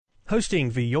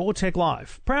Hosting for Your Tech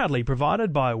Life, proudly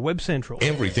provided by Web Central.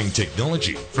 Everything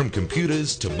technology, from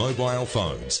computers to mobile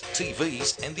phones,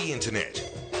 TVs and the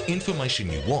internet. Information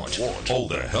you want, all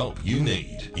the help you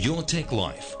need. Your Tech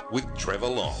Life with Trevor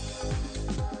Long.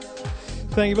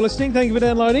 Thank you for listening. Thank you for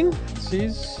downloading. This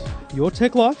is Your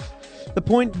Tech Life. The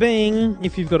point being,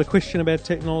 if you've got a question about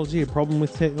technology, a problem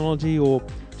with technology, or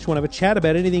just want to have a chat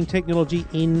about anything technology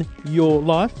in your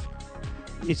life,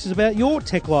 this is about Your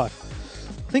Tech Life.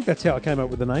 I think that's how I came up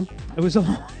with the name. It was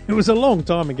a long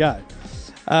time ago.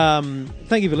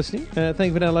 Thank you for listening. Thank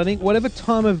you for downloading. Whatever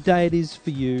time of day it is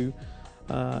for you,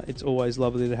 it's always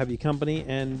lovely to have your company,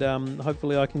 and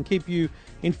hopefully I can keep you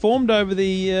informed over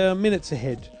the minutes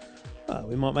ahead.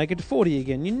 We might make it to 40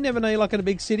 again. You never know. You're like in a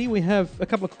big city. We have a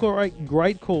couple of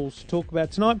great calls to talk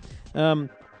about tonight. I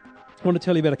want to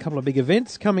tell you about a couple of big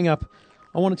events coming up.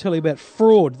 I want to tell you about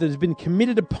fraud that has been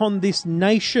committed upon this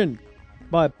nation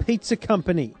by a pizza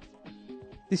company.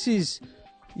 This is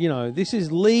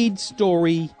lead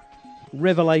story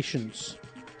revelations.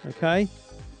 Okay?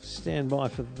 Stand by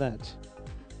for that.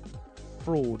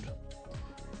 Fraud.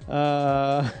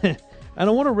 And I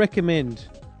want to recommend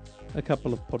a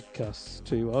couple of podcasts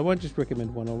too. I won't just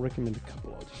recommend one, I'll recommend a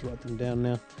couple. I'll just write them down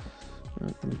now.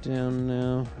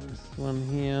 This one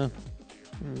here.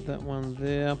 And that one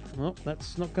there. Well,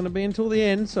 that's not going to be until the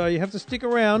end, so you have to stick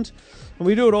around. And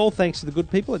we do it all thanks to the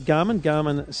good people at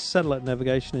Garmin Satellite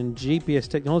Navigation and GPS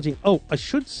Technology. Oh, I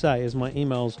should say, as my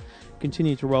emails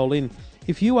continue to roll in,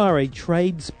 if you are a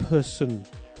tradesperson,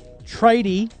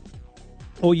 tradie,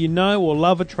 or you know or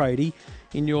love a tradie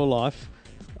in your life,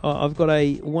 I've got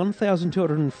a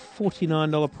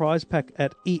 $1,249 prize pack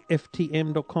at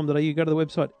EFTM.com.au. Go to the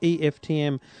website,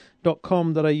 EFTM.com.au.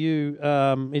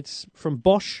 It's from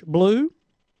Bosch Blue,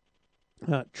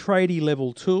 tradie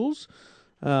level tools.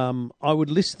 I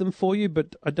would list them for you,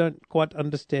 but I don't quite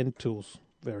understand tools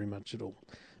very much at all.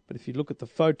 But if you look at the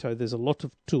photo, there's a lot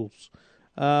of tools.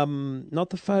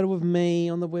 Not the photo of me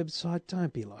on the website.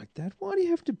 Don't be like that. Why do you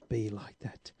have to be like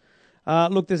that?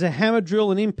 Look, there's a hammer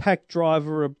drill, an impact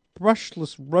driver, a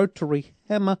brushless rotary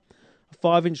hammer, a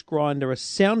 5-inch grinder, a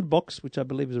sound box, which I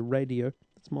believe is a radio.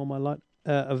 That's more my light.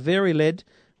 A Vari-LED,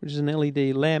 which is an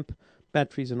LED lamp,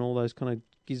 batteries and all those kind of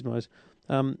gizmos.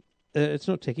 It's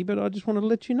not techie, but I just wanted to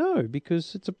let you know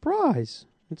because it's a prize.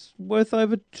 It's worth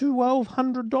over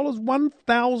 $1,200,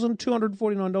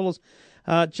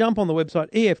 $1,249. Jump on the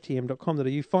website,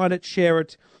 EFTM.com.au, find it, share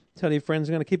it, tell your friends.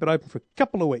 I'm going to keep it open for a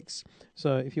couple of weeks.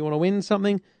 So if you want to win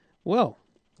something, well,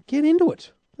 get into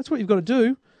it. That's what you've got to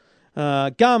do.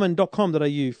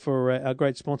 Garmin.com.au for our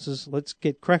great sponsors. Let's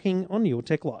get cracking on Your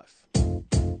Tech Life.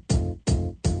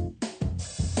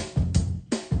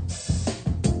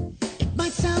 It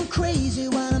might sound crazy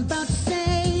what I'm about to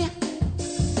say,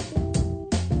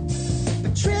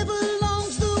 but Trevor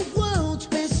Long's the world's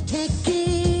best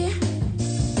techie.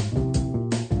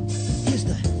 He's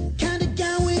the kind of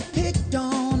guy we picked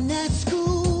on at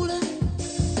school, and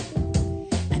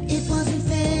it wasn't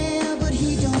fair, but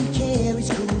he don't care. He's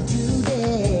cool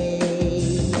today.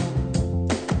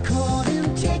 Call him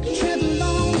techie. Trevor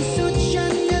Long is such a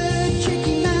nerd. Check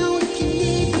him out if you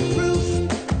need the proof.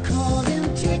 Call him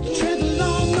techie. Trevor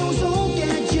Long knows all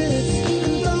gadgets,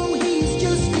 even though he's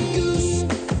just a goose.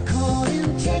 Call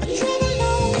him techie. Trevor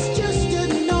Long is just a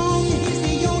norm. He's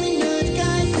the only nerd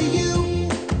guy for you.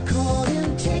 Call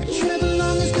him techie. Trevor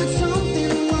Long has got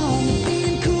something wrong.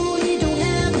 Being cool, he don't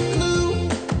have a clue.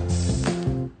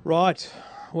 Right.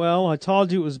 Well, I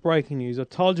told you it was breaking news. I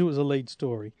told you it was a lead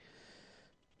story.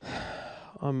 I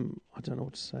don't know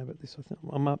what to say about this.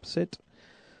 I'm upset.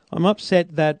 I'm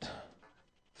upset that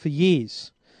for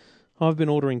years I've been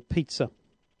ordering pizza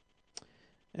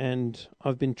and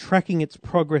I've been tracking its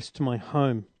progress to my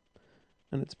home,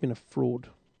 and it's been a fraud.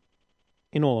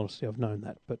 In all honesty, I've known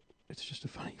that, but it's just a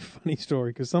funny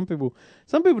story because some people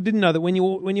didn't know that when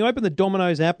you open the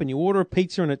Domino's app and you order a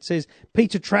pizza and it says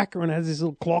pizza tracker and it has this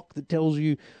little clock that tells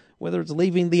you whether it's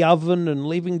leaving the oven and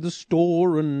leaving the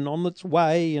store and on its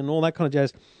way and all that kind of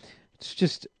jazz. It's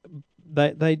just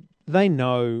they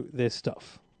know their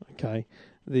stuff. Okay,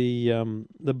 the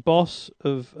boss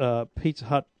of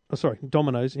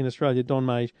Domino's in Australia, Don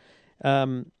Mage.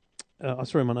 I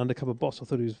saw him on Undercover Boss. I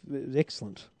thought it was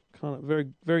excellent. Kind of very,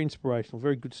 very inspirational,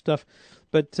 very good stuff.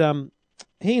 But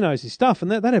he knows his stuff,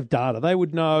 and they'd have data. They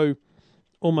would know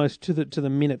almost to the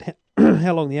minute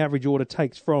how long the average order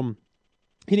takes from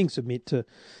hitting submit to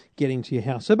getting to your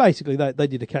house. So basically, they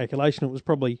did a calculation. It was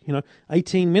probably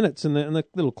 18 minutes, and the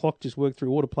little clock just worked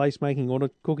through order placemaking, order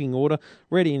cooking, order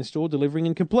ready in store, delivering,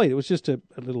 and complete. It was just a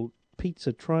little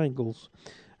pizza triangles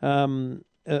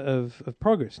of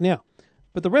progress. Now,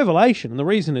 But the revelation, and the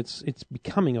reason it's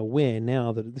becoming aware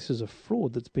now that this is a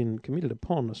fraud that's been committed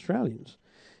upon Australians,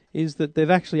 is that they've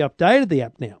actually updated the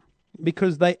app now,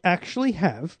 because they actually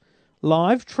have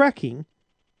live tracking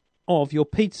of your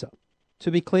pizza.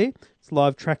 To be clear, it's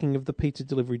live tracking of the pizza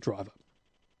delivery driver.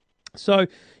 So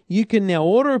you can now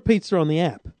order a pizza on the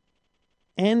app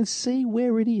and see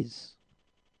where it is.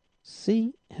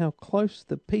 See how close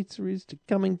the pizza is to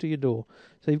coming to your door.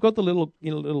 So you've got the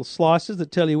little slices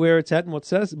that tell you where it's at and what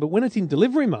status. But when it's in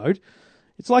delivery mode,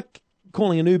 it's like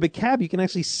calling an Uber cab. You can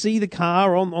actually see the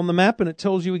car on the map, and it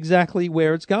tells you exactly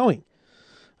where it's going.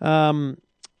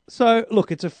 So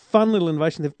look, it's a fun little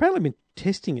innovation. They've apparently been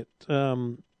testing it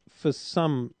for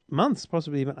some months,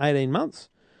 possibly even 18 months,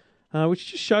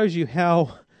 which just shows you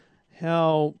how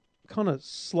kind of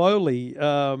slowly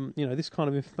this kind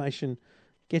of information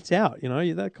gets out.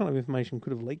 That kind of information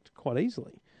could have leaked quite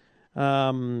easily.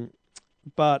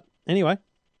 But anyway,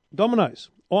 Domino's.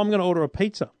 I'm going to order a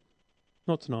pizza.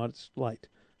 Not tonight, it's late.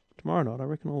 Tomorrow night, I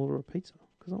reckon I'll order a pizza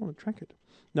because I want to track it.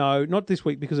 No, not this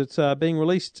week, because it's being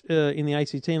released in the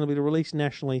ACT, and it'll be released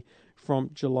nationally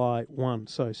from July 1.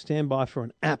 So stand by for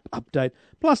an app update.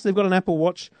 Plus, they've got an Apple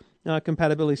Watch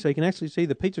compatibility, so you can actually see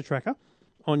the pizza tracker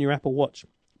on your Apple Watch.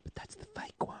 But that's the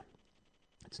fake one.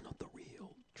 It's not the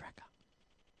real tracker.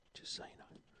 Just so you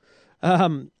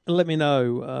know. Let me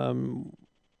know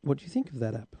what do you think of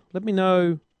that app. Let me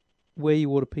know where you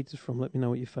order pizzas from. Let me know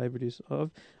what your favourite is. I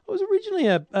was originally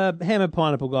a ham and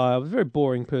pineapple guy. I was a very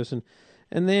boring person.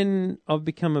 And then I've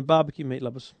become a barbecue meat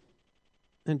lover.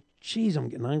 And geez, I'm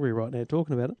getting hungry right now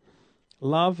talking about it.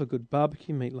 Love a good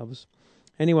barbecue meat lovers.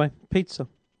 Anyway, pizza.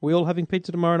 We all having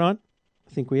pizza tomorrow night?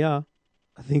 I think we are.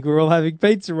 I think we're all having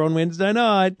pizza on Wednesday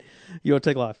night. Your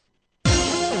Tech Life.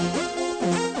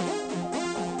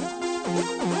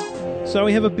 So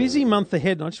we have a busy month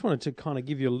ahead, and I just wanted to kind of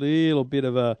give you a little bit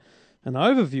of an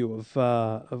overview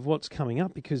of what's coming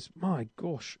up, because my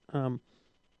gosh,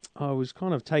 I was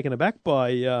kind of taken aback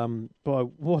by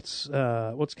what's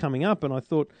coming up, and I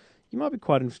thought you might be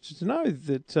quite interested to know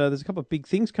that there's a couple of big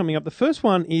things coming up. The first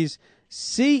one is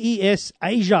CES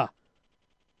Asia.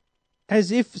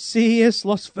 As if CES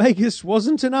Las Vegas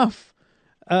wasn't enough.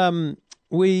 The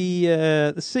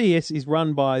CES is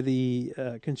run by the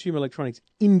consumer electronics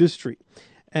industry,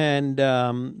 and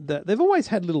they've always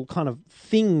had little kind of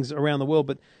things around the world,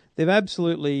 but they've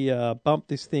absolutely bumped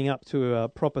this thing up to a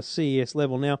proper CES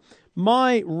level. Now,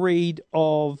 my read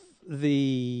of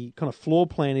the kind of floor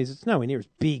plan is it's nowhere near as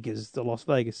big as the Las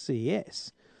Vegas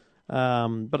CES,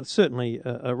 but it's certainly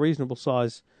a reasonable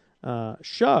size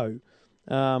show.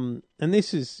 And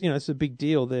this is, it's a big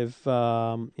deal. They've,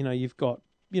 you've got,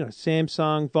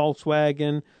 Samsung,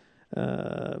 Volkswagen,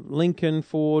 Lincoln,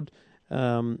 Ford,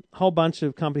 whole bunch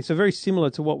of companies. So very similar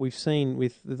to what we've seen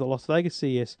with the Las Vegas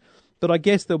CES. But I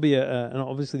guess there'll be and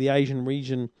obviously the Asian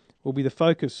region will be the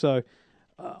focus. So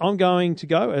I'm going to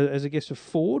go as a guest of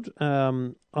Ford.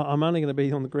 I'm only going to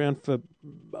be on the ground for,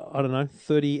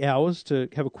 30 hours to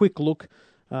have a quick look.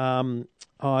 That's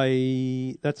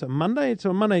a Monday. It's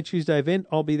a Monday, Tuesday event.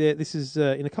 I'll be there. This is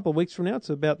in a couple of weeks from now. It's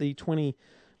about the 24th,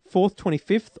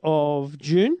 25th of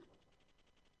June.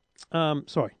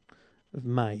 Of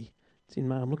May. It's in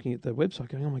May. I'm looking at the website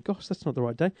going, oh my gosh, that's not the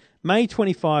right day. May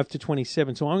 25 to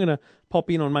 27. So I'm going to pop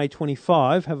in on May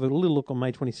 25, have a little look on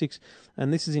May 26,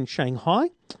 and this is in Shanghai.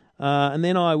 And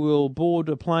then I will board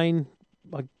a plane,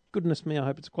 by goodness me, I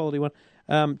hope it's a quality one,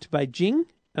 to Beijing,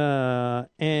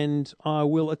 and I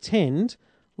will attend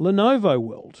Lenovo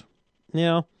World.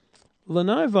 Now,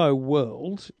 Lenovo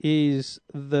World is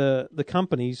the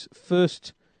company's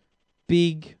first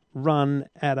big run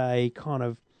at a kind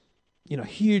of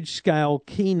huge scale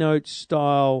keynote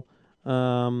style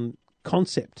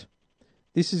concept.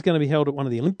 This is going to be held at one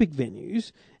of the Olympic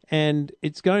venues, and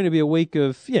it's going to be a week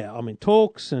of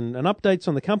talks and updates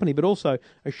on the company, but also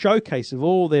a showcase of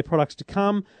all their products to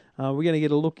come. We're going to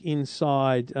get a look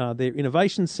inside their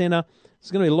innovation center.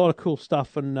 There's going to be a lot of cool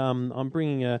stuff, and I'm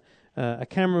bringing a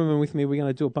cameraman with me. We're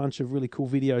going to do a bunch of really cool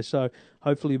videos, so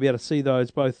hopefully you'll be able to see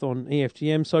those both on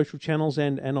EFTM social channels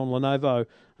and on Lenovo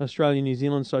Australia, New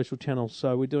Zealand social channels.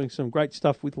 So we're doing some great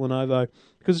stuff with Lenovo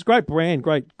because it's a great brand,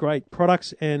 great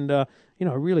products, and I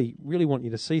really want you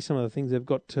to see some of the things they've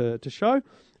got to show.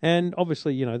 And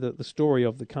obviously, the story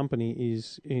of the company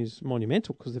is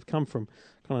monumental because they've come from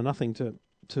kind of nothing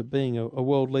to being a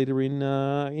world leader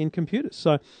in computers.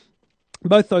 So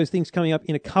both those things coming up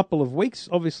in a couple of weeks.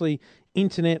 Obviously,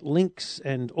 internet links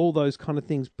and all those kind of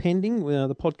things pending.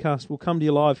 The podcast will come to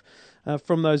you live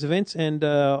from those events, and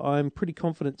I'm pretty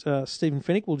confident Stephen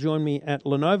Fennick will join me at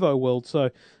Lenovo World,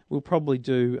 so we'll probably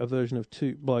do a version of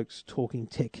Two Blokes Talking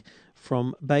Tech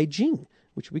from Beijing.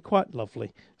 which will be quite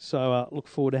lovely. So look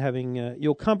forward to having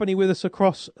your company with us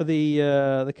across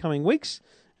the coming weeks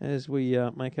as we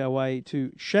make our way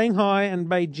to Shanghai and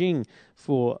Beijing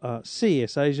for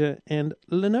CES Asia and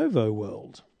Lenovo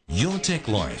World. Your Tech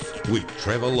Life with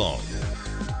Trevor Long.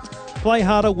 Play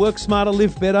harder, work smarter,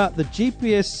 live better. The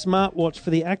GPS smartwatch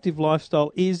for the active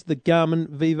lifestyle is the Garmin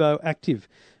Vivo Active.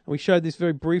 We showed this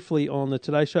very briefly on the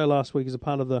Today Show last week as a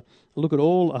part of the look at a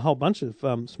whole bunch of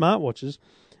smartwatches.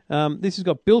 This has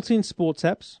got built-in sports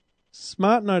apps,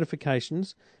 smart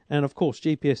notifications, and of course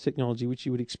GPS technology, which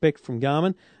you would expect from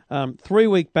Garmin.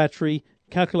 3-week battery,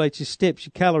 calculates your steps,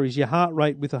 your calories, your heart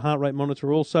rate with a heart rate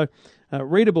monitor also.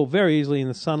 Readable very easily in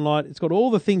the sunlight. It's got all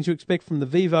the things you expect from the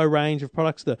Vivo range of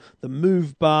products, the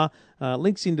Move Bar,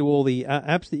 links into all the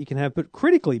apps that you can have, but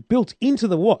critically built into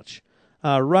the watch,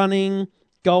 running,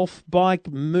 golf, bike,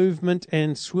 movement,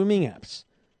 and swimming apps.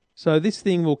 So this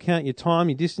thing will count your time,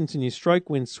 your distance, and your stroke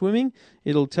when swimming.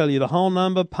 It'll tell you the hole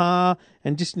number, par,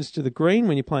 and distance to the green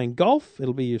when you're playing golf.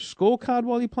 It'll be your scorecard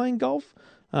while you're playing golf.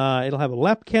 It'll have a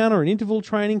lap counter and interval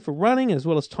training for running, as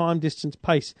well as time, distance,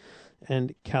 pace,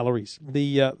 and calories.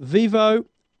 The Vivo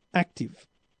Active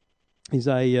is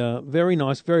a very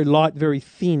nice, very light, very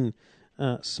thin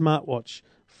smartwatch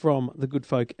from the good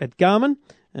folk at Garmin.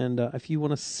 And if you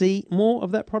want to see more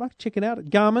of that product, check it out at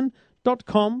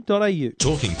garmin.com.au.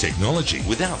 Talking technology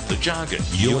without the jargon.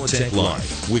 Your Tech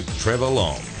Life with Trevor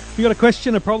Long. If you've got a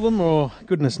question, a problem, or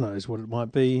goodness knows what it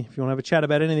might be, if you want to have a chat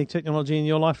about anything technology in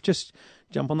your life, just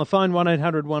jump on the phone,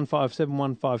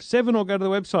 1-800-157-157, or go to the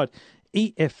website,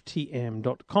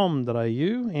 eftm.com.au.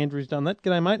 Andrew's done that.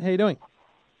 G'day, mate. How you doing?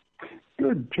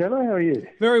 Good, Trevor. How are you?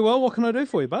 Very well. What can I do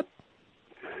for you, bud?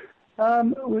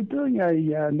 We're doing a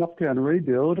knockdown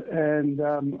rebuild, and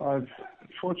I'm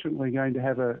fortunately going to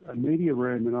have a media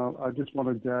room, and I just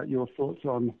wanted your thoughts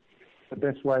on the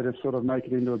best way to sort of make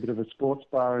it into a bit of a sports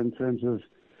bar in terms of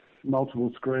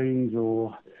multiple screens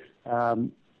or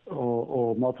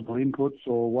multiple inputs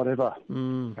or whatever.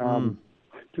 Mm-hmm.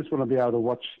 Just want to be able to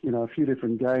watch, a few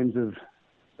different games of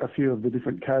a few of the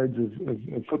different codes of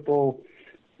football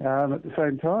at the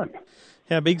same time.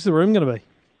 How big's the room going to be?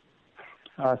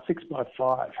 6 by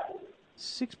 5.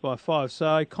 6 by 5,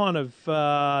 so kind of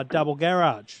double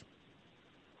garage.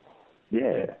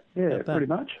 Yeah, pretty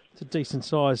much. It's a decent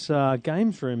size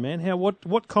games room, man.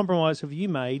 What compromise have you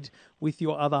made with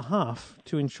your other half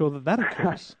to ensure that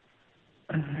occurs?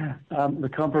 The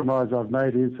compromise I've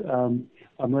made is I'm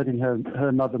letting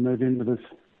her mother move in with us.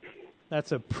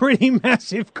 That's a pretty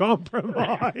massive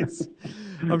compromise.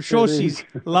 I'm sure she's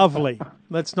lovely.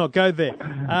 Let's not go there.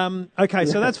 Okay,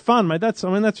 so that's fun, mate. That's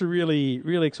a really,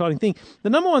 really exciting thing. The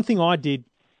number one thing I did,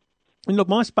 and look,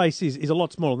 my space is a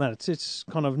lot smaller than that. It's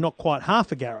kind of not quite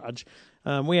half a garage.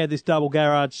 We had this double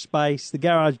garage space. The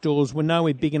garage doors were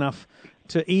nowhere big enough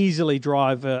to easily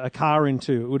drive a car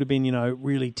into. It would have been,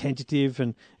 really tentative,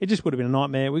 and it just would have been a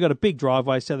nightmare. We got a big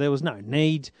driveway, so there was no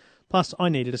need. Plus, I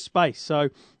needed a space, so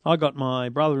I got my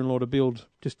brother-in-law to build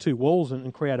just 2 walls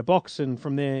and create a box, and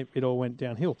from there it all went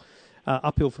downhill.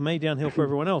 Uphill for me, downhill for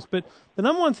everyone else. But the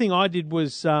number one thing I did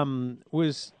was and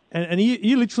are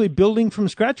you literally building from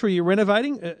scratch, or are you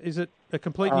renovating? Is it a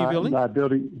complete new building? No,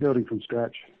 building from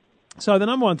scratch. So the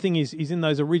number one thing is in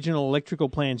those original electrical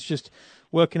plans, just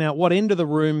working out what end of the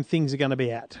room things are going to be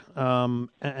at,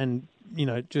 and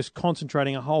just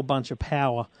concentrating a whole bunch of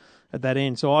power at that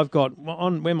end. So I've got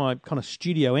on where my kind of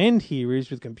studio end here is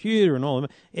with computer and all of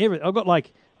it. I've got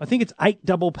I think it's 8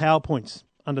 double power points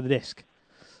under the desk.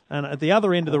 And at the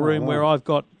other end of the room where I've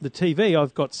got the TV,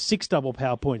 I've got 6 double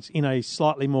power points in a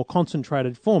slightly more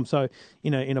concentrated form. So,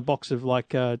 in a box of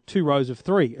 2 rows of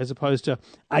 3 as opposed to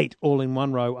 8 all in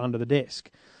one row under the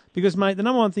desk. Because, mate, the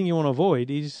number one thing you want to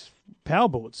avoid is power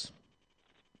boards.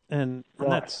 And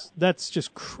that's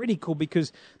just critical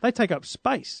because they take up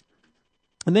space.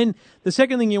 And then the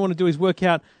second thing you want to do is work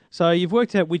out, so you've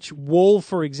worked out which wall,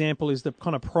 for example, is the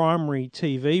kind of primary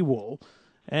TV wall.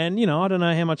 And, I don't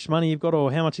know how much money you've got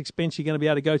or how much expense you're going to be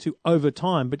able to go to over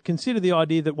time, but consider the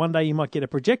idea that one day you might get a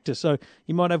projector. So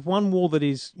you might have one wall that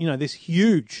is, this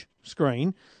huge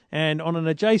screen, and on an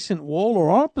adjacent wall or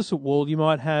opposite wall, you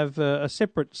might have a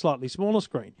separate, slightly smaller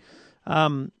screen.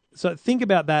 So think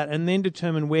about that and then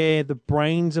determine where the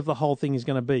brains of the whole thing is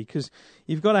going to be, because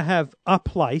you've got to have a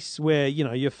place where,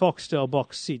 your Foxtel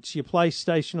box sits, your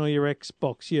PlayStation or your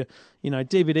Xbox, your,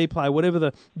 DVD player, whatever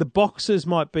the boxes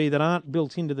might be that aren't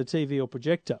built into the TV or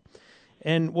projector.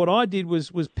 And what I did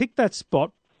was pick that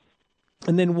spot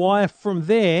and then wire from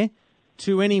there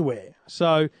to anywhere.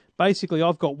 So basically,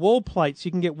 I've got wall plates.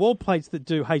 You can get wall plates that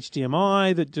do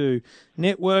HDMI, that do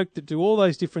network, that do all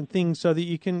those different things so that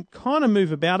you can kind of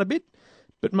move about a bit,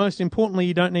 But most importantly,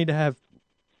 you don't need to have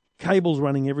cables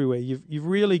running everywhere. You've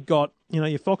really got, your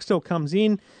Foxtel comes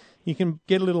in. You can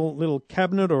get a little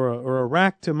cabinet or a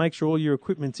rack to make sure all your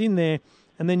equipment's in there.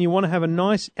 And then you want to have a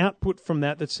nice output from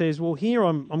that says, well, here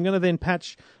I'm going to then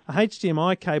patch a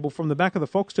HDMI cable from the back of the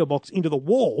Foxtel box into the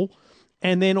wall,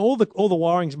 and then all the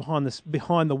wiring's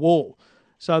behind the wall,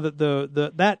 so that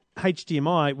that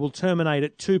HDMI will terminate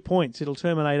at 2 points. It'll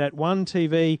terminate at one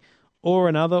TV or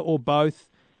another or both.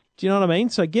 Do you know what I mean?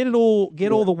 So get all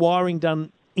the wiring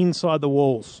done inside the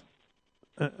walls,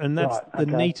 and that's the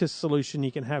neatest solution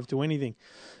you can have to anything.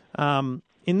 In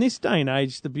this day and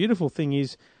age, the beautiful thing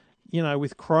is,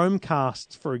 with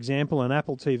Chromecasts, for example, and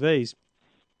Apple TVs,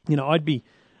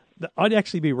 I'd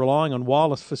actually be relying on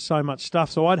wireless for so much stuff.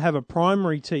 So I'd have a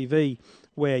primary TV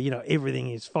where, everything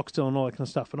is Foxtel and all that kind of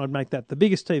stuff, and I'd make that the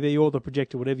biggest TV or the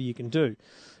projector, whatever you can do.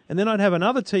 And then I'd have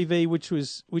another TV which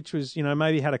was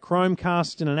maybe had a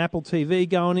Chromecast and an Apple TV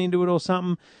going into it or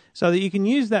something, so that you can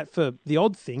use that for the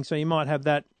odd thing. So you might have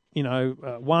that,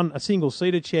 a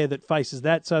single-seater chair that faces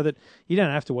that, so that you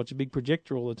don't have to watch a big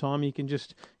projector all the time. You can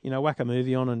just, whack a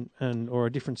movie on and or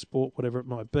a different sport, whatever it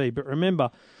might be. But remember,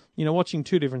 watching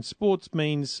two different sports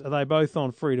means, are they both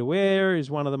on free-to-air?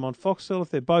 Is one of them on Foxtel? If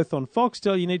they're both on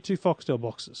Foxtel, you need two Foxtel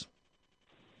boxes.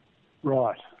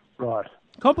 Right.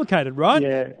 Complicated, right?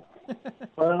 Yeah.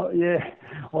 Well, yeah.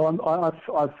 Well,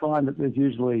 I find that there's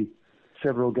usually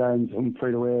several games on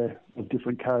free-to-air of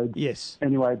different codes. Yes.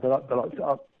 Anyway, but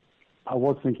I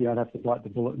was thinking I'd have to bite the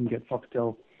bullet and get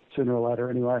Foxtel sooner or later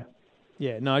anyway.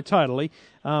 Yeah, no, totally.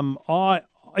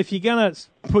 If you're going to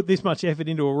put this much effort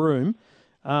into a room,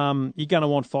 you're going to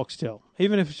want Foxtel.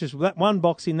 Even if it's just that one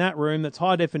box in that room that's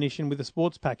high definition with the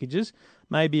sports packages,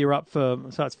 maybe you're up for,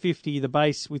 so it's 50 the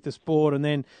base with the sport, and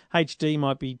then HD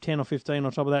might be 10 or 15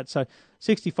 on top of that. So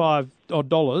 $65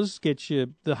 odd gets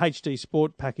you the HD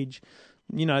sport package.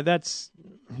 That's,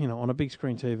 on a big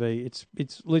screen TV,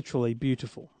 it's literally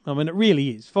beautiful. I mean, it really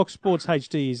is. Fox Sports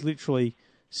HD is literally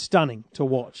stunning to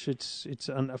watch. It's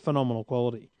a phenomenal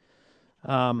quality.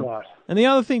 Right. And the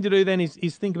other thing to do then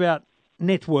is think about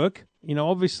network.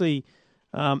 Obviously,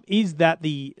 is that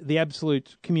the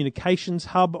absolute communications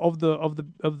hub of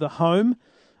the home?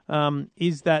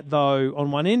 Is that, though,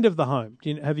 on one end of the home?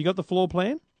 Have you got the floor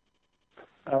plan?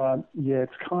 Yeah,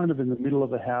 it's kind of in the middle of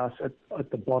the house at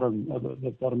the bottom of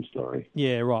the bottom story.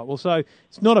 Yeah, right. Well, so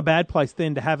it's not a bad place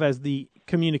then to have as the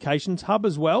communications hub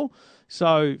as well.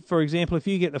 So, for example, if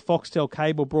you get the Foxtel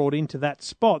cable brought into that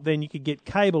spot, then you could get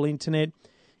cable internet,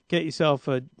 get yourself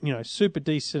a super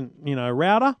decent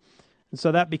router, and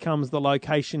so that becomes the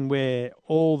location where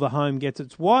all the home gets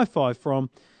its Wi-Fi from.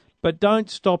 But don't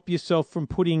stop yourself from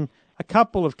putting a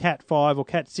couple of Cat 5 or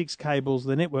Cat 6 cables,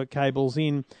 the network cables,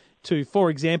 in to, for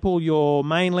example, your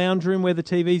main lounge room where the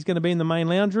TV is going to be in the main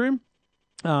lounge room.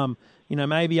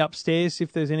 Maybe upstairs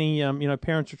if there's any,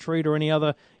 parents' retreat or any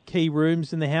other key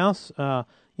rooms in the house, where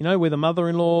the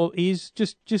mother-in-law is,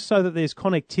 just so that there's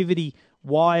connectivity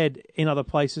wired in other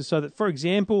places. So that, for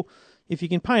example, if you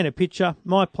can paint a picture,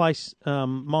 my place,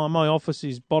 my office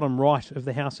is bottom right of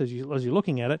the house as you're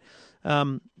looking at it.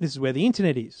 This is where the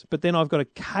internet is. But then I've got a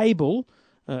cable,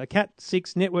 a Cat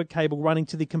 6 network cable running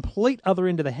to the complete other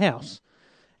end of the house.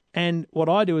 And what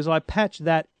I do is I patch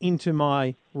that into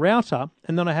my router,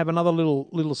 and then I have another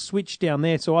little switch down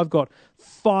there. So I've got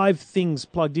 5 things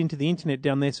plugged into the internet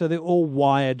down there. So they're all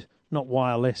wired, not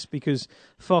wireless, because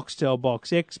Foxtel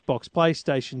box, Xbox,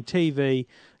 PlayStation, TV,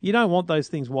 you don't want those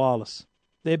things wireless.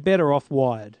 They're better off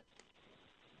wired.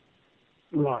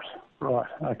 Right.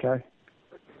 Okay.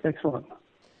 Excellent.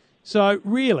 So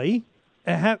really,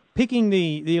 picking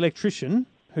the electrician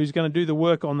who's going to do the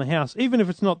work on the house, even if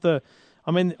it's not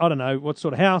I don't know what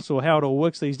sort of house or how it all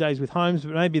works these days with homes,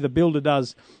 but maybe the builder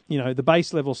does, the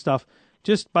base level stuff.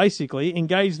 Just basically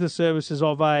engage the services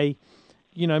of a,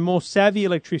 more savvy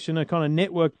electrician, a kind of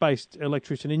network-based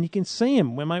electrician, and you can see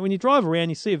them. When you drive around,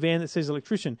 you see a van that says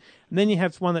electrician, and then you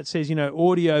have one that says,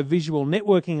 audio-visual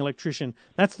networking electrician.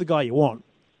 That's the guy you want,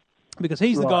 because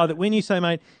he's the guy that when you say,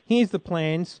 mate, here's the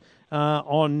plans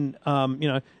on,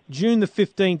 June the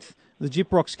 15th, the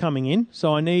Gyprock's coming in,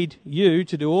 so I need you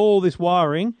to do all this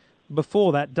wiring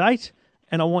before that date,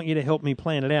 and I want you to help me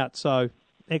plan it out. So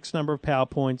X number of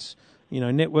PowerPoints,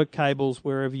 network cables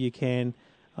wherever you can.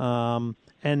 And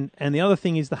the other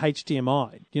thing is the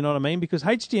HDMI. Do you know what I mean? Because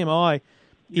HDMI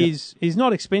is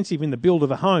not expensive in the build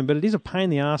of a home, but it is a pain in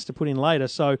the ass to put in later.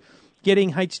 So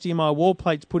getting HDMI wall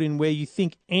plates put in where you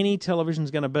think any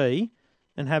television's going to be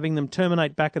and having them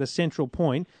terminate back at a central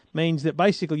point means that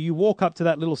basically you walk up to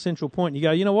that little central point and you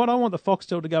go, you know what, I want the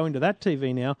Foxtel to go into that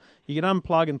TV now. You can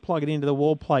unplug and plug it into the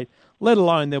wall plate, let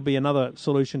alone there'll be another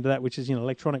solution to that, which is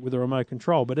electronic with a remote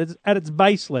control. But at its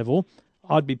base level,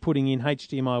 I'd be putting in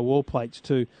HDMI wall plates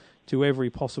to every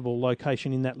possible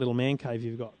location in that little man cave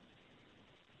you've got.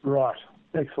 Right.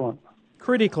 Excellent.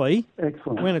 Critically,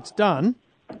 Excellent. when it's done,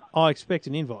 I expect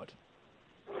an invite.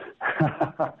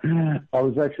 I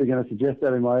was actually going to suggest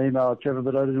that in my email, Trevor,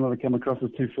 but I didn't want to come across as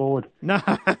too forward. No,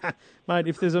 mate,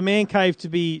 if there's a man cave to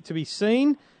be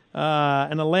seen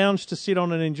and a lounge to sit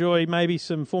on and enjoy maybe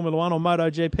some Formula One or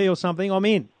MotoGP or something, I'm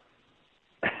in.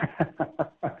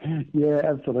 Yeah,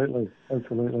 absolutely.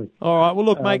 Absolutely. All right. Well,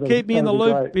 look, mate, keep me in the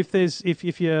loop. Great.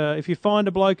 If you find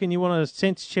a bloke and you want to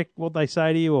sense check what they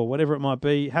say to you or whatever it might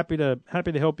be, happy to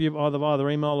help you either via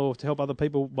email or to help other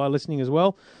people by listening as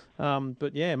well.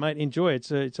 But yeah, mate, enjoy it.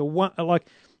 The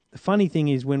funny thing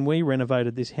is when we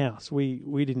renovated this house,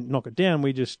 we didn't knock it down.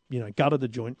 We just gutted the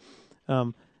joint.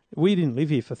 We didn't live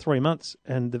here for 3 months,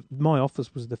 and my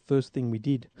office was the first thing we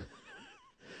did.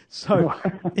 So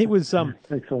it was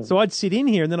Excellent. So I'd sit in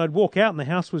here and then I'd walk out and the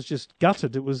house was just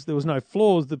gutted. There was no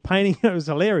floors. The painting, it was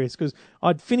hilarious because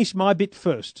I'd finished my bit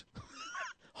first.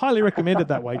 Highly recommend it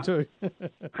that way too.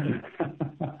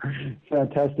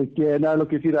 Fantastic. Yeah, no,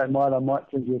 look, if you don't mind, I might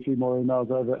send you a few more emails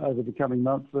over the coming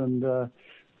months, and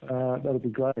that'll be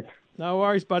great. No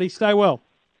worries, buddy. Stay well.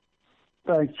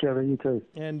 Thanks, Trevor. You too.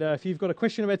 And if you've got a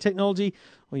question about technology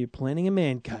or you're planning a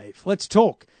man cave, let's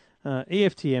talk.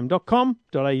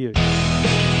 EFTM.com.au.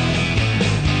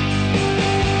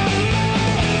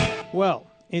 Well,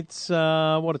 it's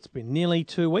it's been nearly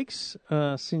 2 weeks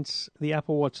since the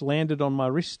Apple Watch landed on my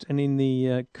wrist and in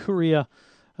the courier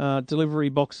delivery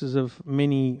boxes of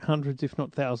many hundreds, if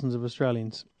not thousands, of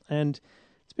Australians. And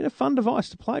it's been a fun device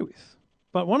to play with.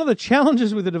 But one of the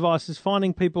challenges with the device is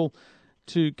finding people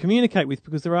to communicate with,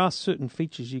 because there are certain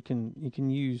features you can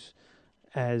use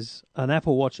as an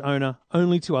Apple Watch owner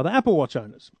only to other Apple Watch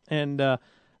owners. And that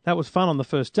was fun on the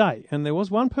first day. And there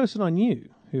was one person I knew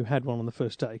who had one on the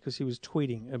first day because he was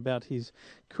tweeting about his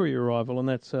courier arrival, and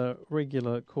that's a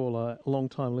regular caller,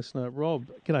 long-time listener,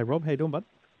 Rob. G'day, Rob. How you doing, bud?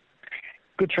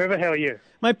 Good, Trevor. How are you?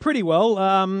 Mate, pretty well.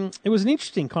 It was an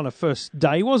interesting kind of first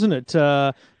day, wasn't it?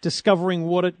 Discovering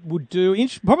what it would do.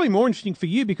 Probably more interesting for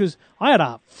you because I had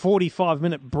a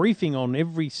 45-minute briefing on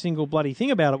every single bloody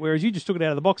thing about it, whereas you just took it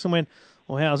out of the box and went,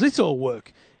 well, how does this all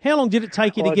work? How long did it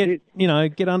take you to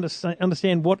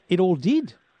understand what it all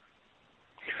did?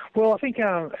 Well, I think it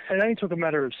only took a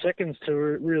matter of seconds to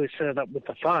really set it up with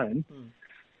the phone.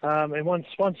 And once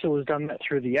it was done that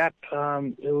through the app,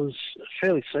 it was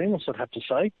fairly seamless, I'd have to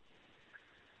say.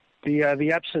 The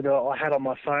apps that I had on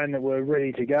my phone that were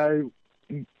ready to go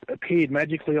appeared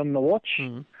magically on the watch.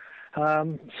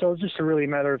 So it was just a really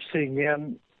matter of sitting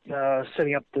down,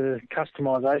 setting up the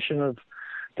customization of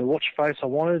the watch face I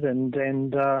wanted, and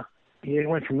it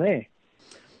went from there.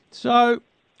 So,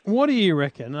 what do you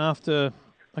reckon after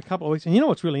a couple of weeks? And you know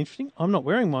what's really interesting? I'm not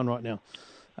wearing mine right now.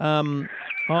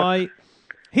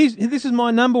 This is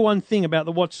my number one thing about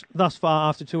the watch thus far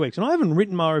after 2 weeks, and I haven't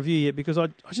written my review yet because I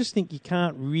just think you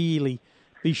can't really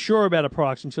be sure about a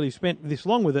product until you've spent this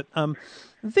long with it. The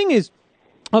thing is,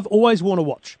 I've always worn a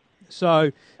watch.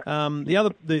 So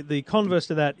the converse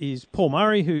to that is Paul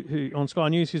Murray, who on Sky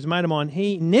News, who's a mate of mine.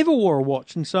 He never wore a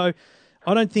watch, and so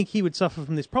I don't think he would suffer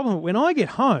from this problem. But when I get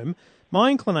home,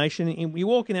 my inclination, we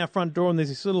walk in our front door and there's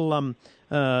this little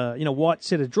white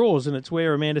set of drawers, and it's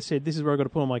where Amanda said, this is where I've got to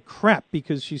put all my crap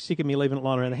because she's sick of me leaving it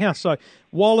lying around the house. So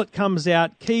wallet comes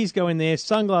out, keys go in there,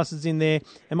 sunglasses in there,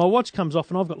 and my watch comes off,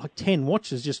 and I've got like 10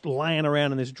 watches just laying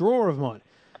around in this drawer of mine.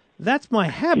 That's my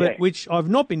habit, which I've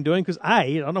not been doing because, A,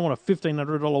 I don't want a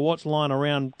 $1,500 watch lying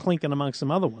around clinking amongst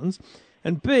some other ones,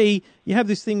 and B, you have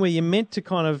this thing where you're meant to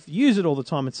kind of use it all the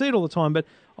time and see it all the time, but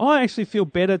I actually feel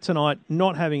better tonight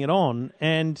not having it on,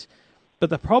 but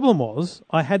the problem was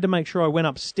I had to make sure I went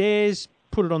upstairs,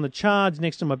 put it on the charge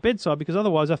next to my bedside, because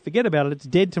otherwise I forget about it, it's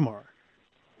dead tomorrow.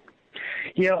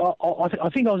 Yeah, I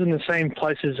think I was in the same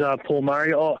place as Paul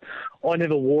Murray. I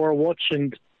never wore a watch,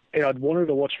 and I'd wanted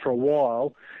a watch for a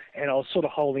while, and I was sort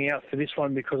of holding out for this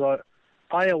one because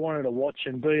I wanted a watch,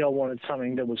 and B, I wanted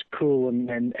something that was cool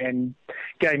and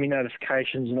gave me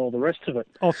notifications and all the rest of it.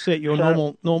 Offset your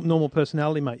normal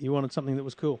personality, mate. You wanted something that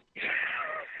was cool.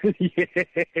 Yeah.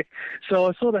 So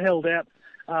I sort of held out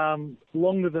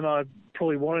longer than I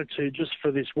probably wanted to just for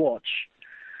this watch.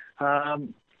 I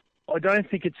don't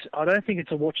think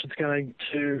it's a watch that's going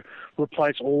to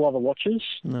replace all other watches.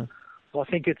 No. I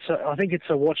think it's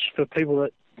a watch for people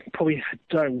that probably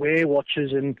don't wear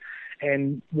watches and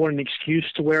and want an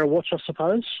excuse to wear a watch, I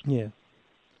suppose. Yeah.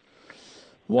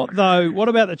 What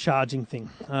about the charging thing?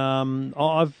 It's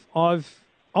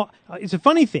a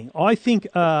funny thing. I think,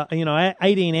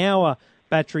 18-hour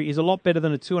battery is a lot better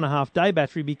than a 2.5-day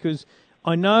battery because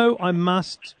I know I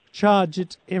must charge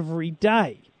it every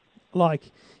day.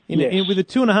 Like, with a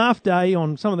 2.5-day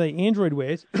on some of the Android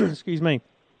wares, excuse me,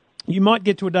 you might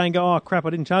get to a day and go, oh, crap, I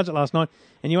didn't charge it last night,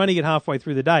 and you only get halfway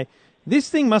through the day. This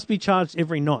thing must be charged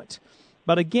every night.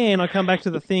 But again, I come back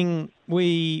to the thing,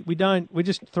 we're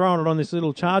just throwing it on this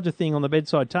little charger thing on the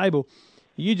bedside table.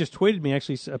 You just tweeted me,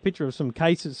 actually, a picture of some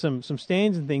cases, some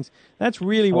stands and things. That's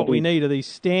really what we need, are these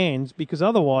stands, because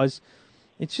otherwise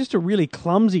it's just a really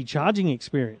clumsy charging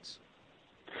experience.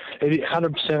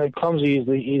 100% clumsy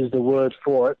is the word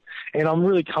for it. And I'm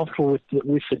really comfortable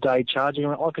with the day charging.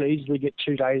 I could easily get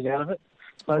 2 days out of it.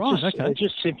 But it's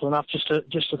just simple enough just to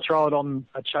throw it on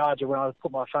a charger when I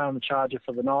put my phone on the charger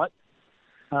for the night.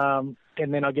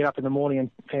 And then I get up in the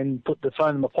morning and put the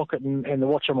phone in my pocket and the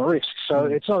watch on my wrist. So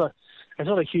it's not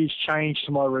a huge change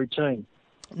to my routine.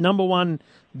 Number one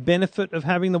benefit of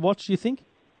having the watch, do you think?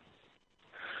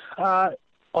 I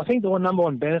think the number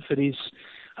one benefit is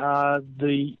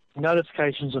the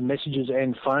notifications of messages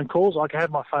and phone calls. I can have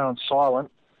my phone on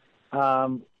silent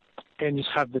and just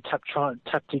have the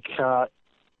taptic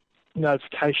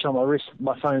notification on my wrist.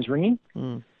 My phone's ringing.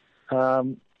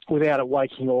 Without it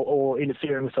waking or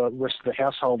interfering with the rest of the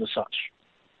household as such.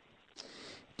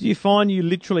 Do you find you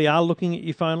literally are looking at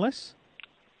your phone less?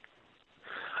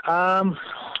 To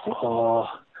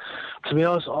be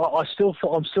honest,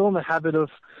 I'm still in the habit of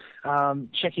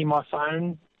checking my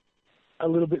phone a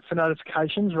little bit for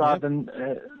notifications rather than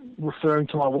referring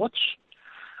to my watch.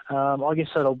 I guess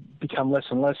that'll become less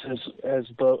and less as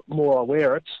the more I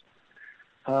wear it.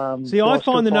 See, I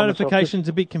find the notifications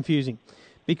a bit confusing.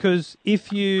 Because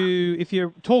if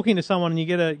you're talking to someone and you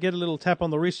get a little tap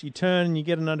on the wrist, you turn and you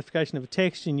get a notification of a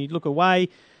text and you look away,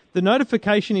 the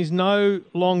notification is no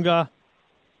longer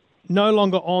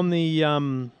on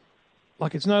the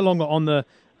it's no longer on the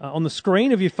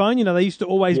screen of your phone. You know, they used to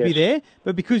always be there,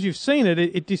 but because you've seen it,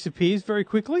 it disappears very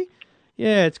quickly.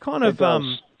 Yeah, it's kind of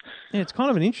it's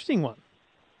kind of an interesting one.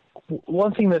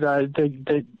 One thing that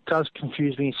does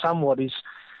confuse me somewhat is.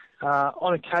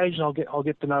 On occasion, I'll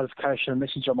get the notification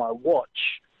message on my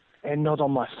watch, and not on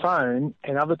my phone.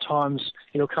 And other times,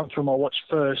 it'll come through my watch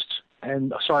first,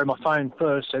 my phone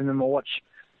first, and then my watch.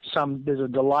 There's a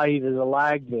delay, there's a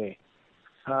lag there.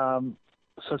 So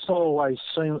it's not always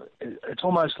seen. It's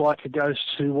almost like it goes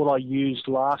to what I used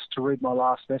last to read my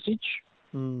last message.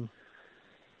 In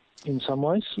some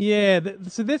ways. Yeah.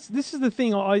 So this is the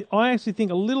thing. I actually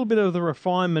think a little bit of the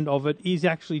refinement of it is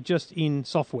actually just in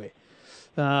software.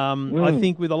 I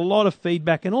think with a lot of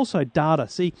feedback and also data.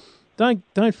 See,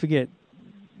 don't forget,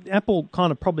 Apple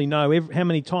kind of probably know how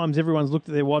many times everyone's looked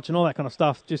at their watch and all that kind of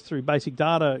stuff just through basic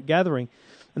data gathering,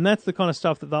 and that's the kind of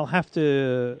stuff that they'll have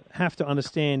to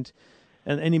understand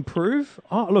and improve.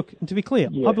 Oh, look, and to be clear,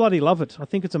 I bloody love it. I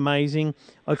think it's amazing.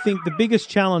 I think the biggest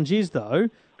challenge is, though,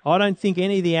 I don't think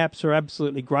any of the apps are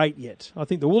absolutely great yet. I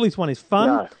think the Woolies one is fun.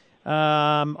 No.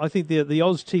 I think the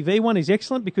Oz TV one is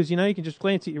excellent because, you can just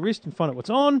glance at your wrist and find out what's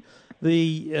on.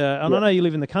 And I know you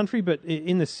live in the country, but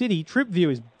in the city,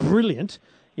 TripView is brilliant.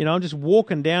 I'm just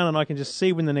walking down and I can just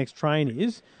see when the next train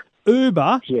is.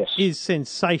 Uber is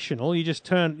sensational.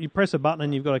 You press a button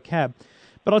and you've got a cab.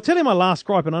 But I'll tell you my last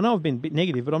gripe, and I know I've been a bit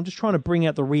negative, but I'm just trying to bring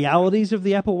out the realities of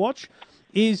the Apple Watch,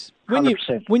 is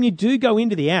when you do go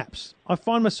into the apps, I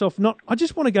find myself I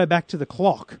just want to go back to the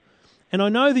clock. And I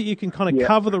know that you can kind of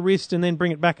cover the wrist and then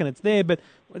bring it back and it's there, but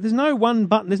there's no one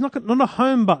button. There's not a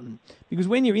home button, because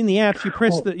when you're in the apps, you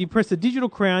press the digital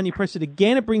crown, you press it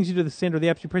again, it brings you to the center of the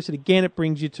apps. You press it again, it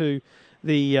brings you to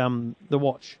the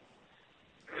watch.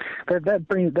 That's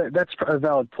a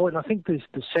valid point. And I think the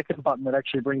second button that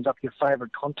actually brings up your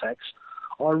favourite contacts,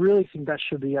 I really think that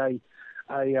should be a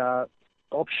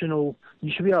optional.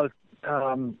 You should be able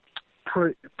to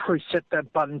preset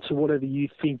that button to whatever you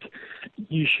think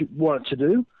you should want it to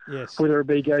do. Yes. Whether it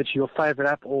be go to your favourite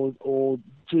app or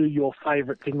do your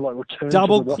favourite thing like return to the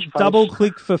watch face. Double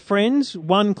click for friends,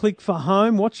 one click for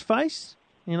home, watch face,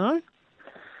 Yeah,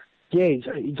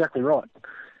 exactly right.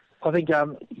 I think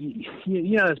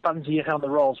those buttons you have on the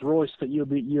Rolls Royce that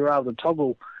you're able to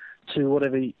toggle to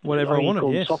whatever I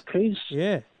wanted. Soft keys.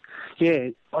 Yeah. Yeah,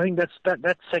 I think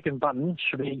that second button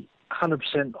should be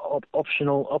 100%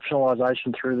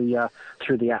 optionalisation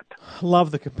through the app.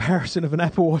 Love the comparison of an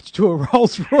Apple Watch to a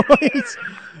Rolls Royce.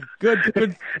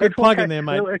 good plug in there,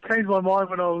 mate. It came to my mind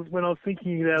when I was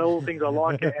thinking about all the things I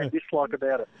like and dislike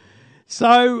about it.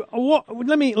 So,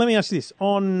 let me ask you this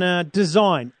on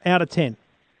design out of 10.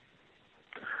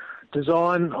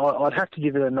 Design, I'd have to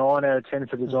give it a 9 out of 10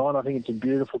 for design. I think it's a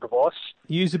beautiful device.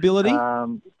 Usability.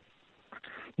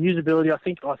 Usability,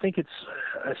 I think it's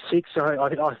a 6.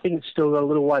 I think it's still got a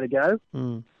little way to go.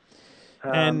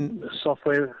 And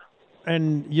software.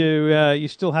 And you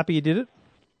still happy you did it?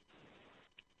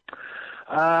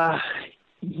 Yeah,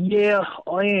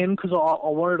 I am, because I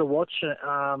wanted to watch it.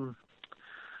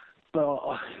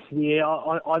 But yeah,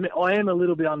 I am a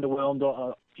little bit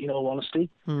underwhelmed. In all honesty,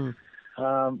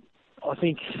 I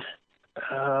think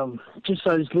just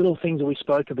those little things that we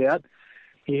spoke about,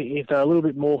 if they're a little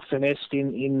bit more finessed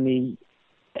in the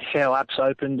how apps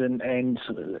opened and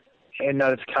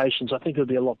notifications, I think it would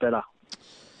be a lot better.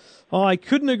 I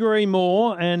couldn't agree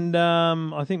more, and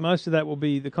I think most of that will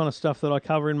be the kind of stuff that I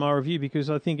cover in my review, because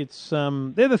I think it's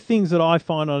they're the things that I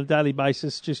find on a daily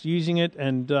basis, just using it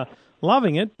and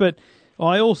loving it. But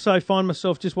I also find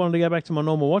myself just wanting to go back to my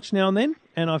normal watch now and then,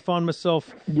 and I find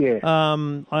myself,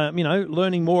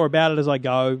 learning more about it as I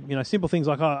go. Simple things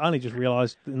like I only just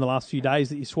realised in the last few days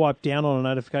that you swipe down on a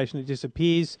notification, it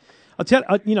disappears.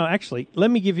 Actually, let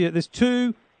me give you. There's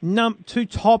two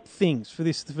top things for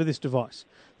this device.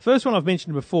 First one I've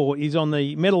mentioned before is on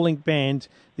the Metal Link band.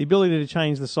 The ability to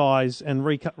change the size and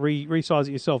resize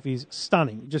it yourself is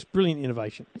stunning. Just brilliant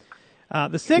innovation.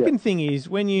 The second thing is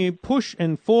when you push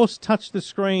and force touch the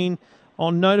screen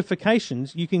on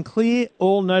notifications, you can clear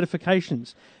all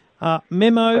notifications.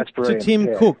 Memo to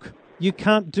Tim Cook. You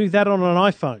can't do that on an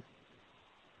iPhone.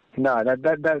 No,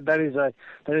 that is a.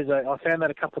 I found that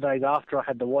a couple of days after I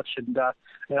had the watch, and I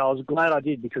was glad I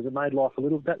did, because it made life a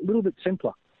little bit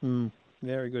simpler.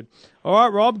 Very good. All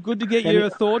right, Rob. Good to get your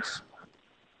thoughts.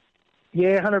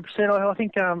 Yeah, 100%. I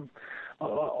think I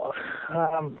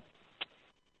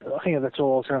think that's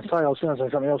all I was going to say. I was going to say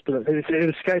something else, but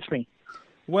it escapes me.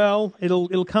 Well,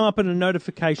 it'll come up in a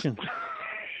notification.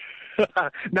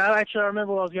 No, actually, I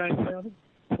remember what I was going to say. I think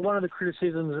one of the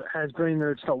criticisms has been that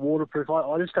it's not waterproof.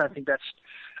 I just don't think that's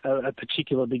a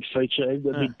particular big feature, a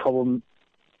big problem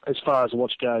as far as the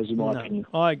watch goes, in my opinion.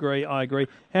 I agree.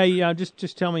 Hey,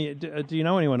 just tell me, do you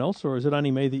know anyone else, or is it only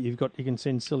me that you can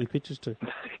send silly pictures to?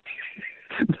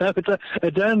 No,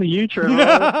 it's only you, Trevor.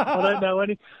 I don't know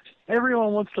any.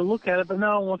 Everyone wants to look at it, but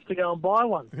no one wants to go and buy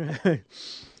one.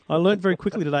 I learnt very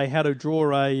quickly today how to draw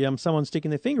someone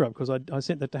sticking their finger up, because I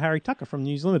sent that to Harry Tucker from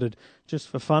News Limited just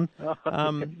for fun.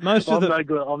 I'm no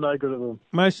good at them.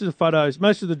 Most of the photos,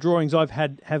 most of the drawings I've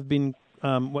had have been,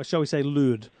 what shall we say,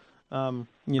 lured.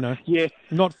 Yeah.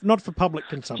 Not for public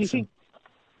consumption.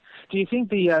 Do you think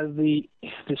the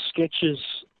sketches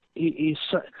is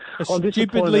a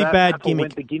stupidly bad Apple gimmick?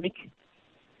 Went the gimmick.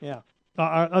 Yeah.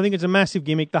 I think it's a massive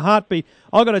gimmick. The heartbeat,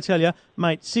 I've got to tell you,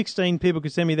 mate, 16 people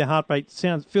could send me their heartbeat.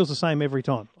 Feels the same every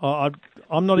time.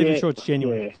 I'm not even sure it's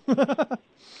genuine. Yeah.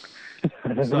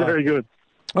 Very good.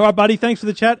 All right, buddy, thanks for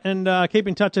the chat, and keep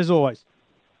in touch as always.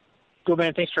 Good,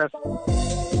 man. Thanks, Trev.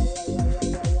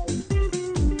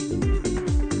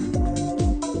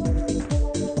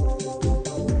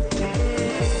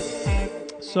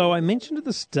 So I mentioned at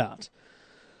the start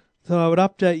that I would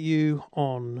update you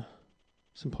on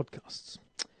some podcasts.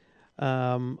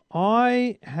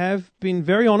 I have been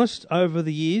very honest over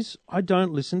the years. I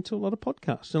don't listen to a lot of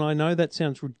podcasts, and I know that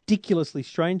sounds ridiculously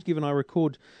strange given I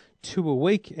record 2 a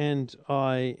week, and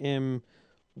I am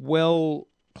well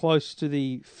close to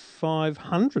the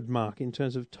 500 mark in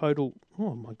terms of total.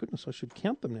 Oh my goodness, I should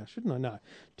count them now, shouldn't I? No,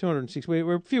 206.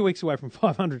 We're a few weeks away from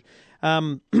 500,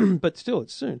 but still,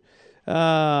 it's soon.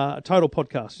 Total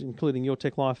podcasts, including Your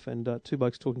Tech Life and Two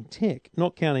Blokes Talking Tech,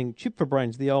 not counting Chip for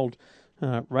Brains, the old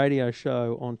radio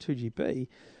show on 2GB.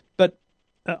 But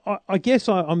I guess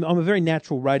I'm a very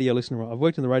natural radio listener. I've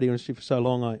worked in the radio industry for so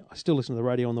long. I still listen to the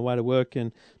radio on the way to work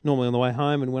and normally on the way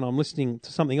home. And when I'm listening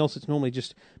to something else, it's normally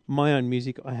just my own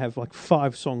music. I have like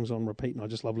 5 songs on repeat, and I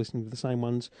just love listening to the same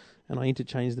ones, and I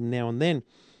interchange them now and then.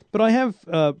 But I have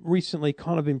recently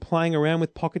kind of been playing around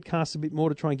with Pocket Casts a bit more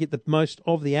to try and get the most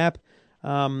of the app.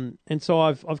 And so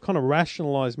I've kind of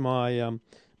rationalised my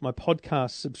my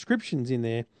podcast subscriptions in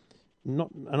there.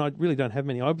 And I really don't have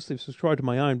many. I obviously subscribe to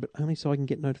my own, but only so I can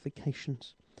get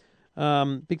notifications.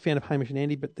 Big fan of Hamish and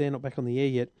Andy, but they're not back on the air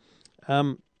yet.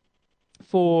 And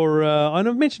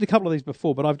I've mentioned a couple of these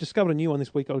before, but I've discovered a new one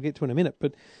this week I'll get to in a minute.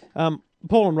 But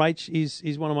Paul and Rach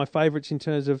is one of my favourites in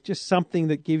terms of just something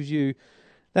that gives you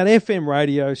that FM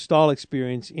radio style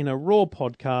experience in a raw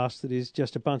podcast that is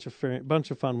just a bunch of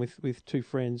fun with 2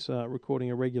 friends recording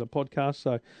a regular podcast.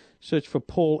 So search for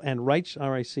Paul and Rach,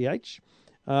 R-A-C-H.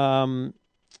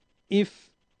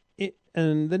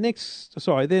 the next,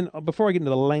 sorry, then before I get into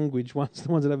the language ones,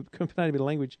 the ones that have contained a bit of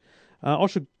language,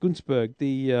 Osher Gunsberg,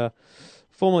 the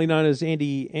formerly known as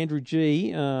Andrew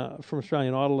G from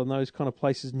Australian Idol and those kind of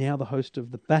places, now the host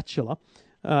of The Bachelor,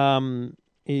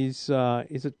 is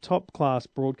a top class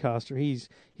broadcaster. He's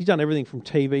done everything from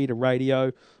TV to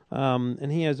radio,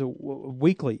 and he has a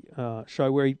weekly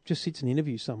show where he just sits and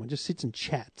interviews someone, just sits and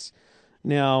chats.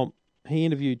 Now, he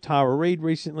interviewed Tara Reid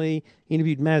recently. He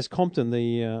interviewed Maz Compton,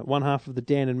 the one half of the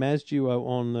Dan and Maz duo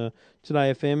on the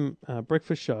Today FM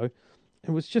breakfast show.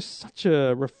 It was just such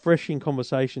a refreshing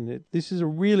conversation. This is a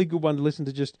really good one to listen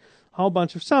to, just a whole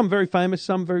bunch of some very famous,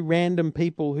 some very random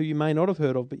people who you may not have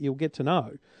heard of, but you'll get to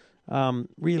know.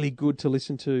 Really good to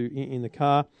listen to in the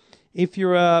car. If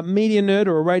you're a media nerd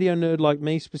or a radio nerd like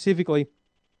me specifically,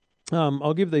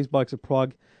 I'll give these blokes a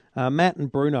plug. Matt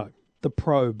and Bruno, The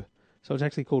Probe. So it's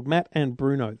actually called Matt and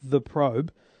Bruno, The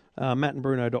Probe.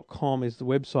 mattandbruno.com is the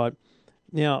website.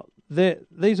 Now,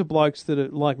 these are blokes that, are,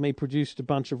 like me, produced a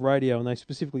bunch of radio, and they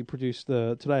specifically produced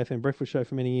the Today FM breakfast show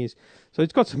for many years. So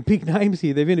it's got some big names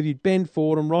here. They've interviewed Ben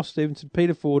Fordham, Ross Stevenson,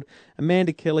 Peter Ford,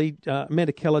 Amanda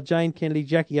Keller, Jane Kennedy,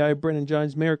 Jackie O, Brennan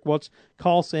Jones, Merrick Watts,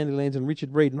 Kyle Sandilands, and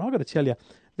Richard Reid. And I've got to tell you,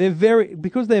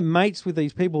 because they're mates with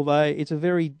these people, it's a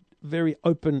very, very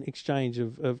open exchange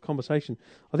of conversation.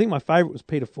 I think my favourite was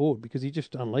Peter Ford, because he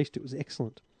just unleashed it. It was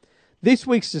excellent. This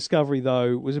week's discovery,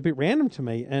 though, was a bit random to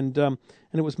me, and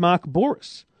it was Mark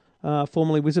Bouris,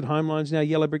 formerly Wizard Home Loans, now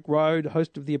Yellow Brick Road,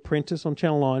 host of The Apprentice on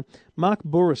Channel 9,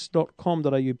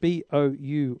 markbouris.com.au,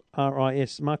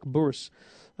 B-O-U-R-I-S, Mark Bouris.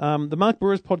 The Mark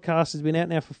Bouris podcast has been out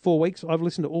now for 4 weeks. I've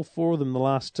listened to all 4 of them the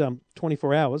last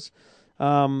 24 hours,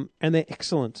 and they're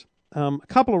excellent. A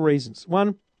couple of reasons.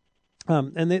 One,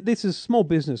 and this is small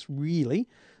business, really,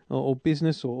 or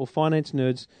business or finance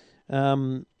nerds.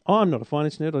 I'm not a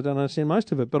finance nerd. I don't understand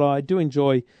most of it, but I do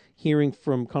enjoy hearing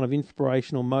from kind of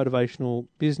inspirational, motivational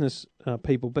business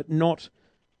people, but not,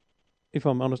 if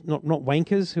I'm honest, not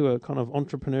wankers who are kind of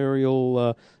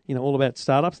entrepreneurial, all about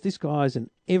startups. This guy's an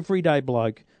everyday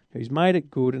bloke who's made it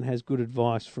good and has good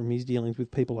advice from his dealings with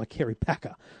people like Kerry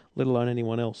Packer, let alone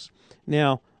anyone else.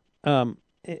 Now,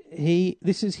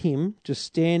 this is him just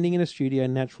standing in a studio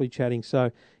naturally chatting, so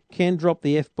can drop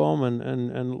the F-bomb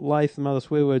and lay some other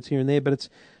swear words here and there, but it's,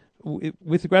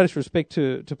 with the greatest respect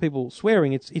to people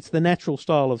swearing, it's the natural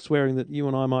style of swearing that you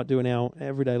and I might do in our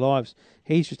everyday lives.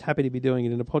 He's just happy to be doing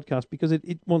it in a podcast because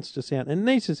it wants to sound, and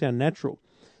needs to sound natural.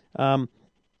 I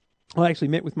actually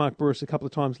met with Mark Bouris a couple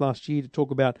of times last year to talk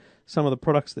about some of the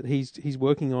products that he's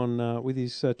working on with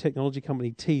his technology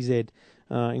company TZ,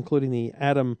 including the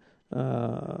Atom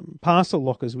parcel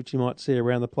lockers, which you might see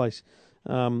around the place.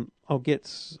 I'm going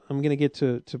to get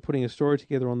to putting a story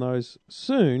together on those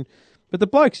soon. But the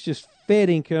bloke's just fair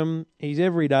income. He's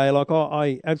every day. Like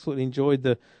I absolutely enjoyed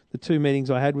the 2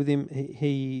 meetings I had with him.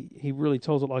 He really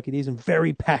tells it like it is, and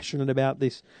very passionate about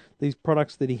these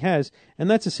products that he has.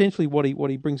 And that's essentially what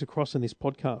he brings across in this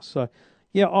podcast. So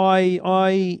yeah,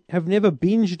 I have never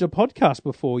binged a podcast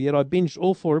before, yet I binged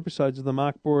all 4 episodes of the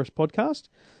Mark Bouris podcast,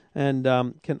 and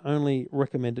can only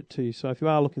recommend it to you. So if you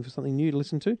are looking for something new to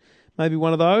listen to, maybe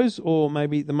one of those, or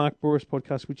maybe the Mark Bouris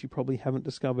podcast, which you probably haven't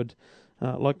discovered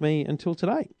like me until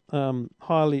today.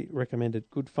 Highly recommended.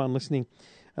 Good fun listening,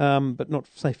 but not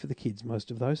safe for the kids, most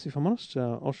of those, if I'm honest.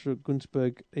 Osher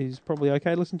Gunsberg is probably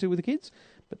okay to listen to with the kids,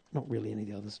 but not really any of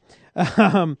the others.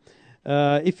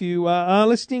 If you are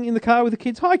listening in the car with the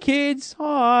kids, hi kids,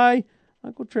 hi.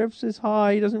 Uncle Trev says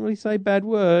hi. He doesn't really say bad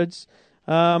words.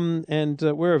 And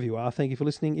wherever you are, thank you for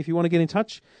listening. If you want to get in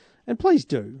touch, and please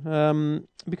do,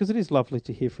 because it is lovely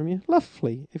to hear from you.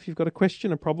 Lovely. If you've got a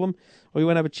question, a problem, or you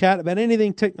want to have a chat about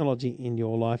anything technology in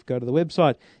your life, go to the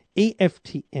website,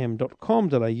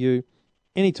 eftm.com.au,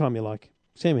 anytime you like.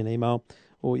 Send me an email,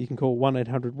 or you can call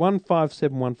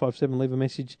 1-800-157-157, leave a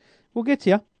message. We'll get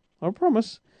to you, I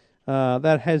promise.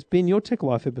 That has been your Tech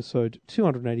Life episode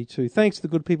 282. Thanks to the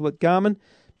good people at Garmin.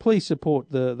 Please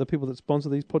support the people that sponsor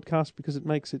these podcasts, because it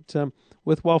makes it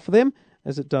worthwhile for them,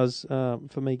 as it does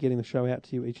for me getting the show out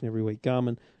to you each and every week.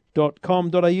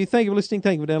 Garmin.com.au. Thank you for listening.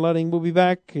 Thank you for downloading. We'll be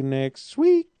back next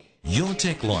week. Your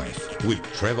Tech Life with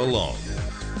Trevor Long.